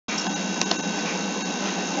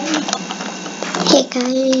Hey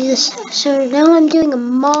guys, so now I'm doing a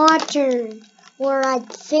modern or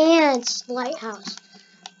advanced lighthouse.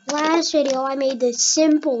 Last video I made the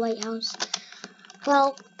simple lighthouse.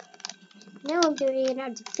 Well, now I'm doing an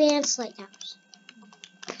advanced lighthouse.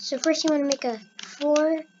 So first you want to make a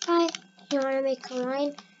 4 by, you want to make a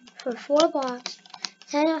line for 4 blocks.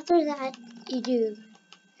 Then after that you do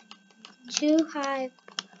 2 high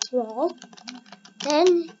wall.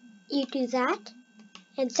 Then you do that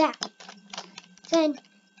and that. Then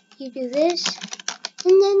you do this,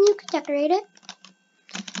 and then you can decorate it.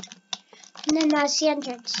 And then that's the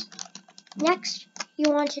entrance. Next,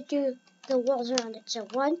 you want to do the walls around it. So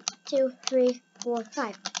 1, 2, 3, 4,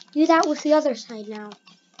 5. Do that with the other side now.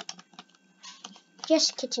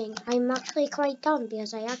 Just kidding. I'm actually quite dumb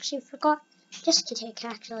because I actually forgot just to take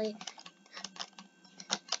actually.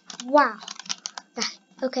 Wow.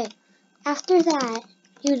 Okay. After that,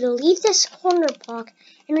 you delete this corner block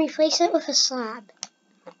and replace it with a slab.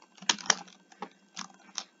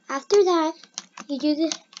 After that, you do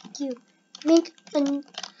this. You make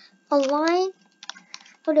a line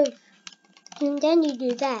out of, and then you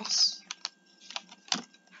do this.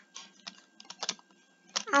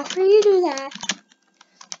 After you do that,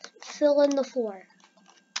 fill in the floor.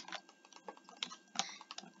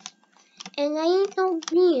 And I ain't no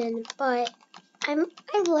green, but I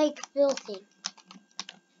like building.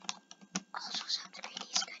 Also, sounds green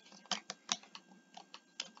is good.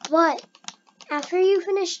 But after you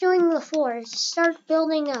finish doing the floors, start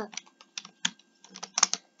building up.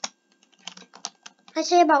 I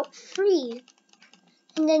say about 3,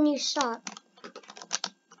 and then you stop.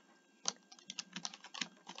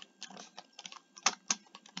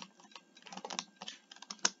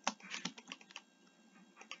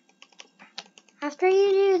 After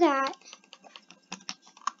you do that,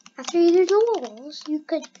 after you do the walls, you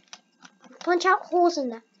could punch out holes in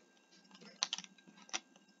them.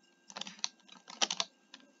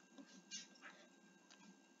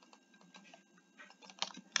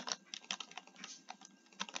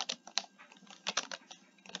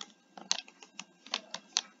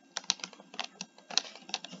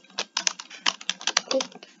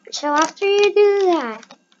 So after you do that,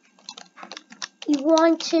 you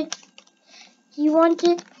want to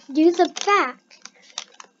do the back.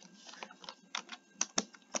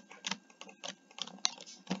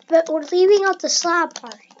 But we're leaving out the slab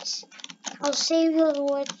parts. I'll save you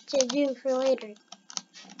what to do for later.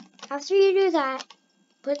 After you do that,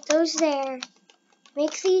 put those there,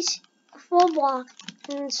 make these a full block,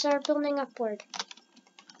 and then start building upward.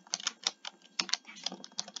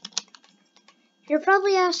 You're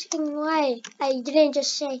probably asking why I didn't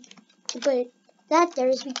just say to put that there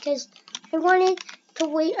is because I wanted to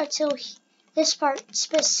wait until this part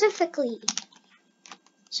specifically.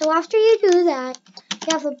 So after you do that, you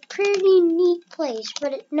have a pretty neat place,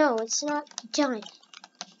 but no, it's not done.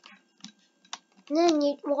 And then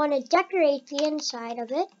you want to decorate the inside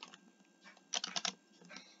of it.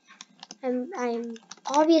 I'm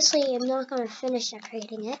obviously I'm not going to finish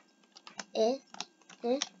decorating it.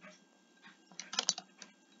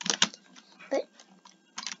 But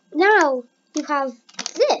now you have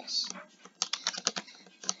this.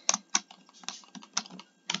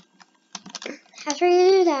 After you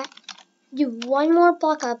do that, do one more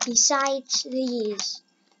block up besides these,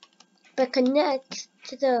 but connect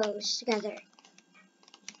to those together.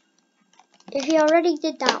 If you already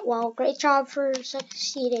did that, well, great job for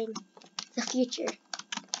succeeding the future.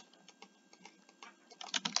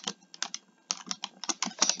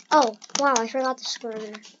 Oh, wow, I forgot the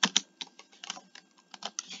corner.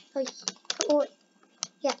 Oh,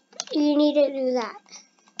 yeah, you need to do that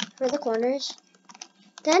for the corners.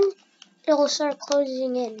 Then it'll start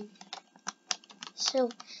closing in. So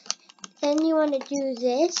then you want to do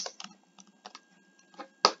this.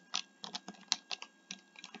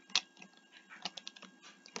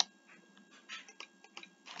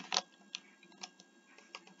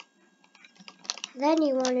 Then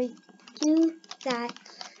you want to do that.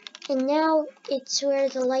 And now it's where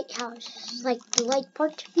the lighthouse, like the light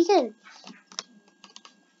part begins.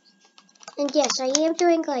 And yes, I am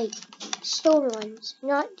doing like stone ones,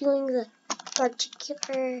 not doing the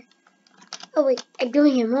particular. Oh wait, I'm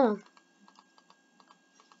doing it wrong.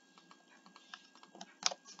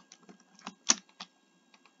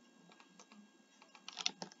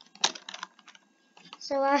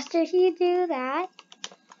 So after you do that,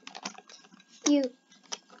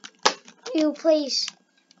 you place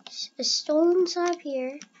a stone slab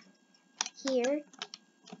here, here,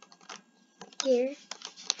 here,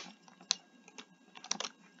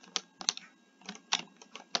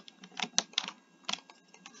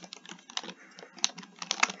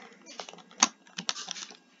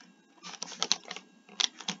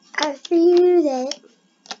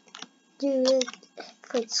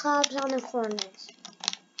 slabs on the corners.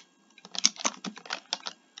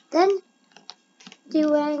 Then do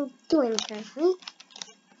what I'm doing currently.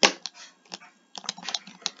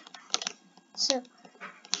 So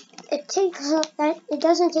it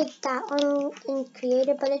doesn't take that long in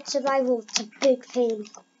creative, but it's survival. It's a big pain.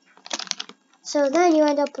 So then you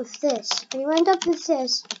end up with this. When you end up with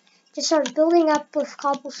this, just start building up with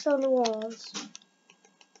cobblestone walls.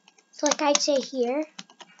 So like I'd say here.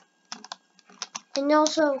 And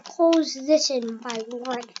also close this in by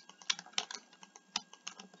 1.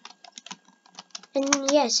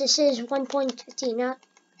 And yes, this is 1.15, not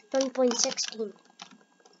 1.16.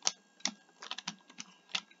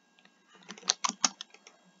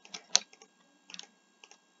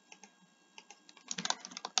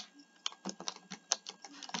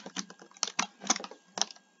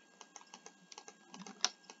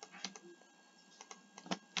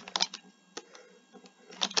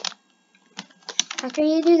 After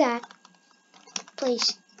you do that,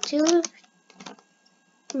 place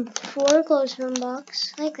 4 glowstone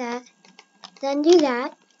blocks like that. Then do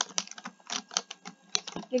that.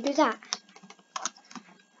 You do that.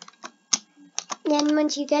 Then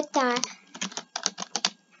once you get that,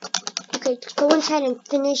 you could go inside and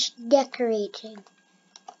finish decorating.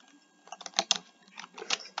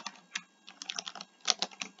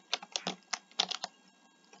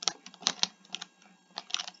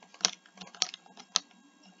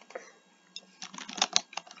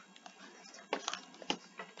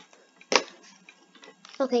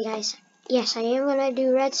 Okay guys, yes, I am gonna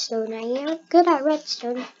do redstone. I am good at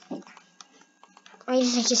redstone. I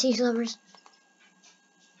just use numbers.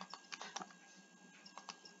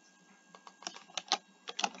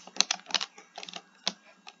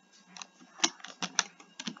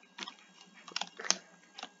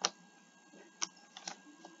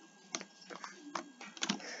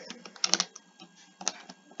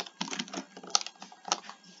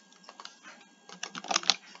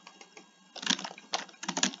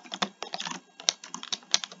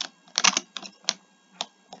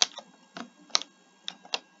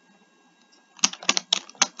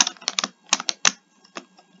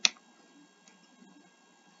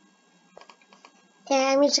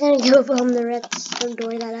 Yeah, I'm just gonna go from the redstone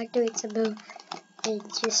door that activates the boom and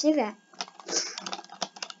just do that.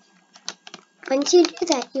 Once you do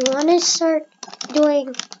that, you want to start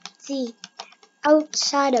doing the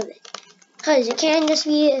outside of it. Because it can't just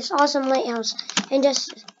be this awesome lighthouse and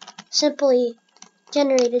just simply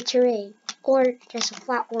generate a terrain or just a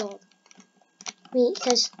flat world.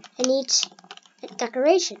 Because it needs a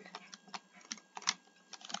decoration.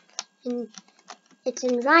 And its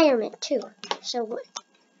environment too. So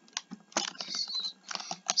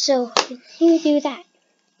you do that.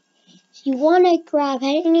 You want to grab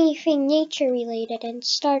anything nature related and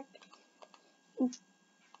start,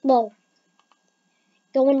 well,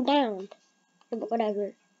 going down,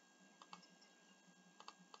 whatever.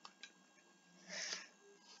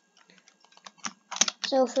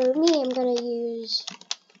 So for me, I'm going to use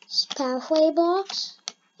pathway blocks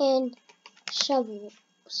and shovels.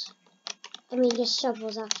 I mean, just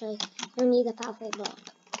shovels actually. I don't need the pathway block.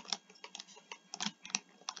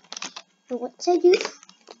 And once I do,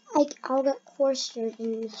 I'll get coarse dirt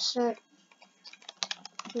and start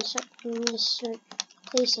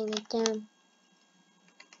placing it down.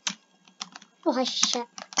 Oh, I shit.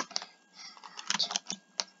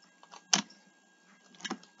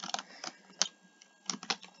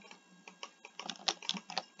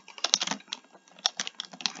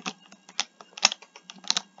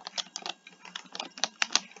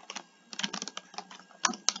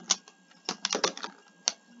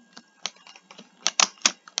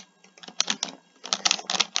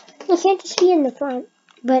 It can't just be in the front,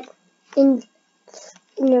 but in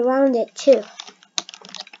around it too.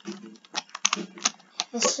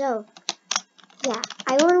 So, yeah,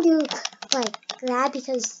 I won't do like that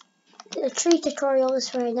because the tree tutorial is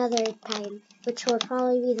for another time, which will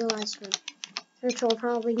probably be the last one. Which will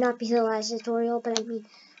probably not be the last tutorial, but I mean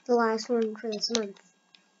the last one for this month.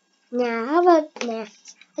 I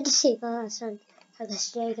just say the last one for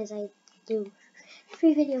this day because I do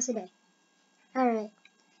 3 videos a day. Alright,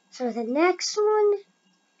 so the next one,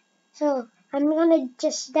 so I'm gonna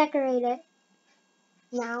just decorate it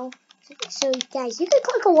now. So guys, you can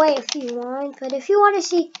click away if you want, but if you want to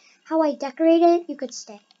see how I decorate it, you could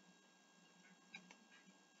stay.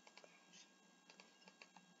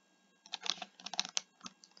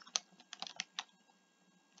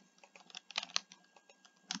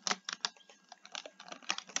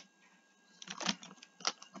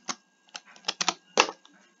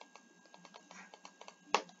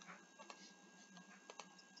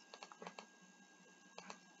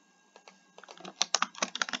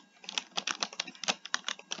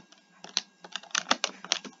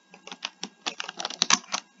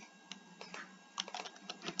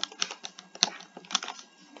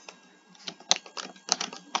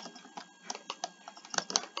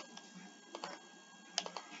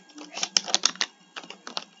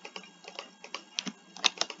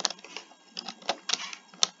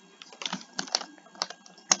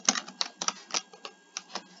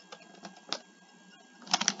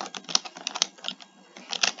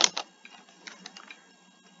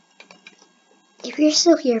 If you're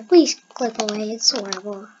still here, please click away. It's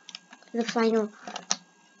horrible. The final.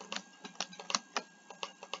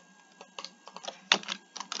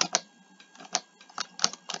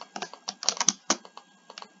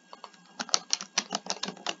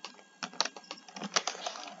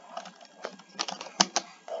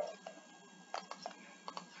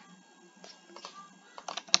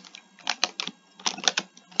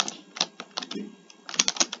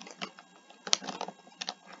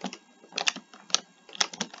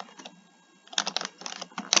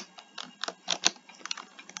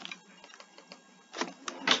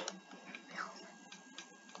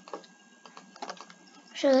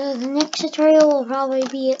 So the next tutorial will probably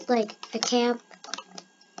be at like a camp.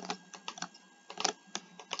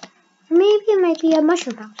 Or maybe it might be a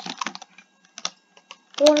mushroom house.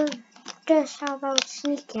 Or just how about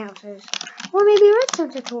sneak houses. Or maybe a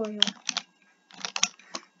redstone tutorial.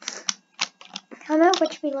 Comment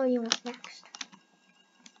which below you want next.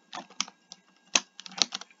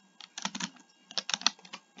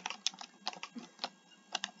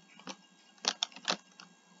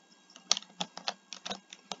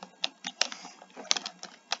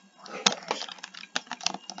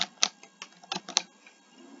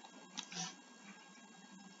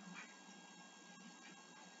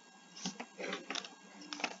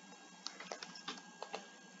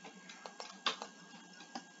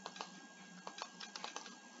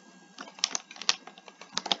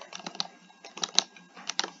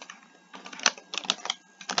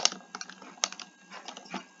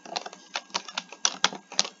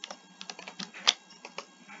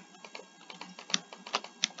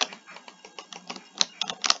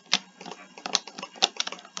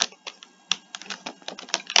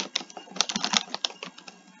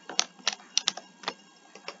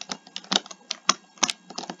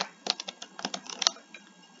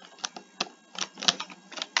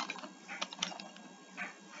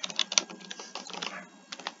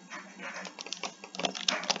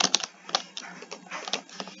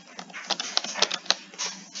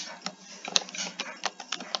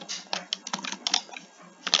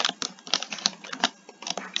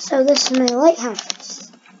 So this is my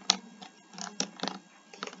lighthouse.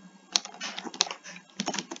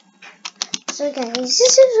 So guys,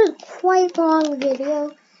 this is a quite long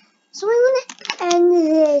video. So I'm gonna end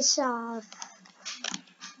this off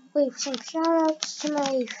with some shoutouts to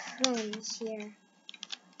my friends here.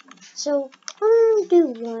 So I'm gonna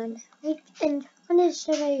do one. And one is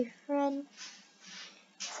to my friend,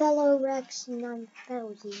 fellow Rex, and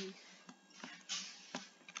non-fellow Eve.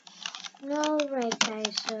 Alright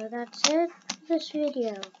guys, so that's it for this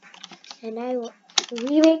video. And I will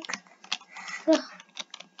remake the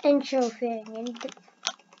intro thing and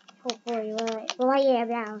hopefully well I am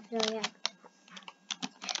now, so yeah.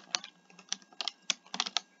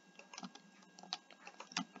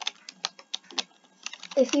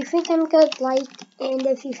 If you think I'm good, like, and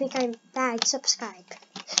if you think I'm bad, subscribe.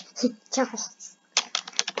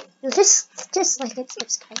 just like and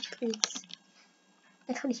subscribe, please.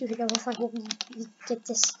 I don't even know if I will get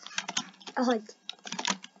this on.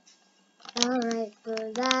 Alright,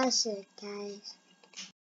 well that's it guys.